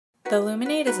The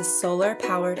LuminAID is a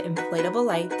solar-powered inflatable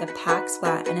light that packs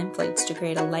flat and inflates to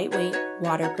create a lightweight,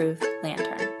 waterproof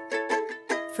lantern.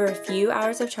 For a few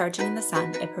hours of charging in the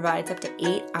sun, it provides up to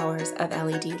 8 hours of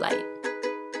LED light.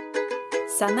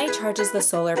 Sunlight charges the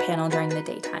solar panel during the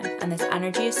daytime, and this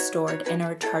energy is stored in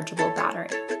a rechargeable battery.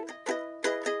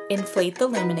 Inflate the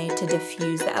LuminAID to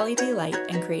diffuse the LED light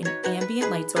and create an ambient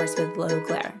light source with low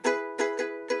glare.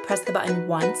 Press the button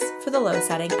once for the low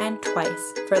setting and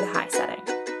twice for the high setting.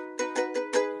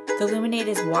 The LuminAID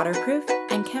is waterproof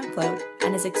and can float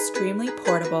and is extremely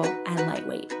portable and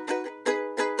lightweight.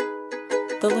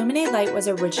 The LuminAID light was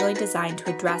originally designed to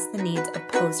address the needs of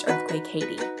post-earthquake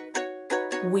Haiti.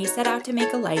 We set out to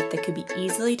make a light that could be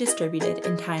easily distributed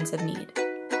in times of need.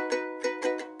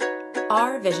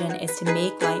 Our vision is to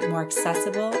make light more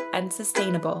accessible and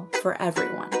sustainable for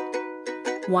everyone.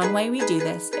 One way we do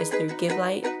this is through Give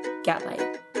Light, Get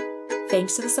Light.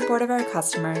 Thanks to the support of our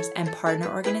customers and partner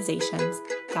organizations,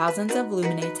 thousands of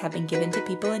LuminAIDs have been given to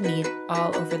people in need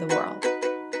all over the world.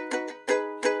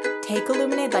 Take a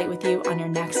LuminAID light with you on your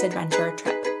next adventure or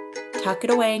trip. Tuck it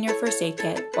away in your first aid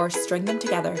kit or string them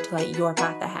together to light your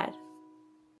path ahead.